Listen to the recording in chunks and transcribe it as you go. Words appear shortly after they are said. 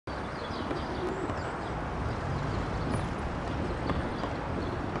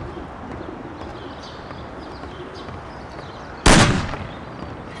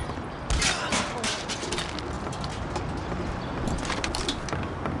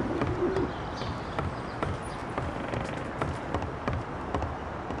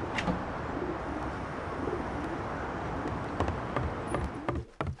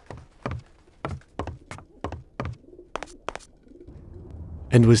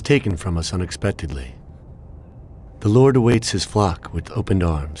and was taken from us unexpectedly. The Lord awaits his flock with opened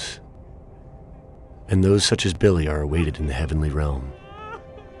arms, and those such as Billy are awaited in the heavenly realm.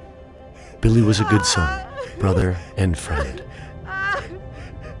 Billy was a good son, brother, and friend.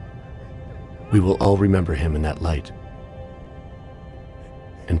 We will all remember him in that light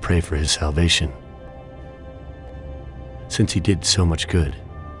and pray for his salvation, since he did so much good.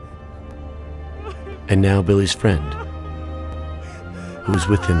 And now Billy's friend, who was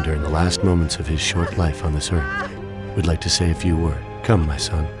with him during the last moments of his short life on this earth, would like to say a few words. Come, my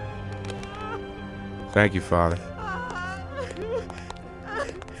son. Thank you, Father.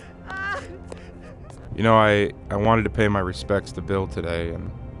 You know, I wanted to pay my respects to Bill today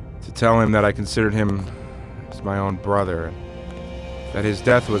and to tell him that I considered him as my own brother, and that his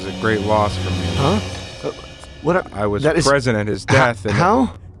death was a great loss for me. Huh? I was present at his death. And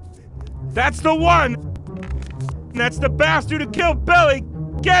how? That's the one! That's the bastard who killed Billy!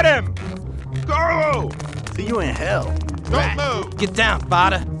 Get him! Carlo! See you in hell. Don't move! Get down,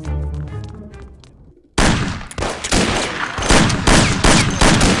 Father.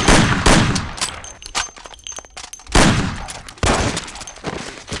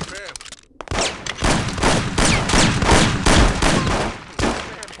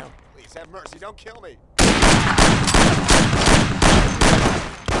 Please have mercy, don't kill me.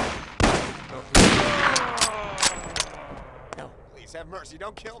 No, please have mercy,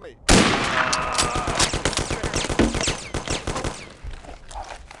 don't kill me.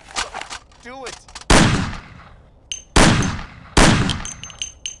 Do it.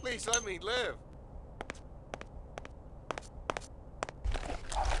 Please let me live.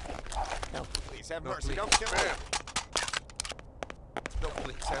 No, please have mercy, don't kill me. No,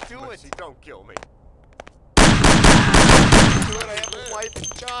 please have mercy, don't kill me. Do it, I have a wife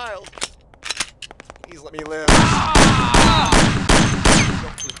and child. Please let me live. No,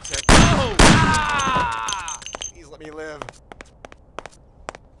 please have Please let me live.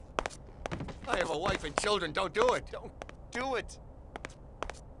 I have a wife and children, don't do it. Don't do it.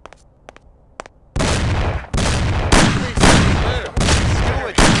 Please let me live. Do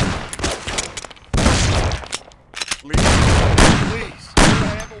it. Please. Please. I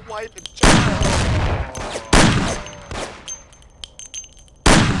have a wife and child.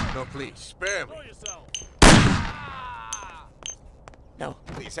 No, please. Spare me. No,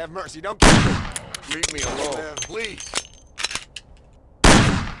 please have mercy. Don't kill me. Leave me alone. Please.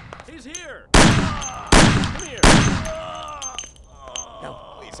 He's here. Come here. No,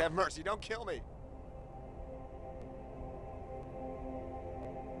 please have mercy. Don't kill me.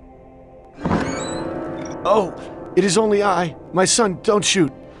 Oh, it is only I. My son, don't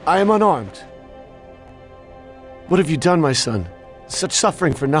shoot. I am unarmed. What have you done, my son? Such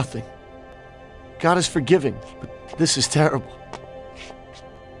suffering for nothing. God is forgiving, but this is terrible.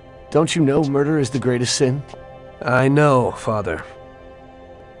 Don't you know murder is the greatest sin? I know, Father.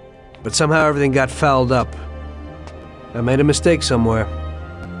 But somehow everything got fouled up. I made a mistake somewhere.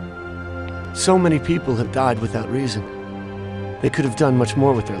 So many people have died without reason. They could have done much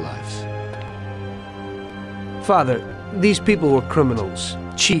more with their lives. Father, these people were criminals,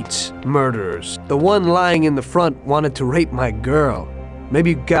 cheats, murderers. The one lying in the front wanted to rape my girl.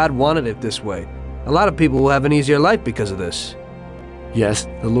 Maybe God wanted it this way. A lot of people will have an easier life because of this. Yes,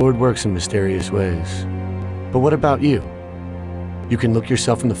 the Lord works in mysterious ways. But what about you? You can look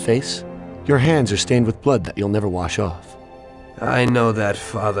yourself in the face? Your hands are stained with blood that you'll never wash off. I know that,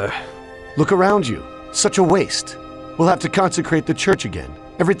 Father. Look around you. Such a waste. We'll have to consecrate the church again.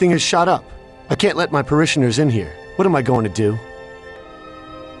 Everything is shot up. I can't let my parishioners in here. What am I going to do?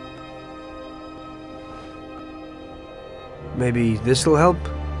 Maybe this'll help?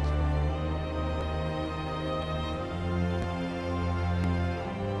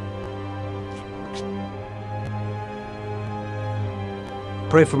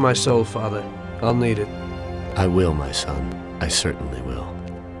 Pray for my soul, Father. I'll need it. I will, my son. I certainly will.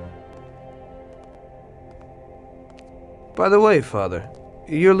 By the way, Father,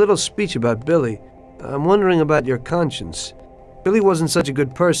 your little speech about Billy, I'm wondering about your conscience. Billy wasn't such a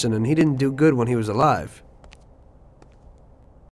good person, and he didn't do good when he was alive.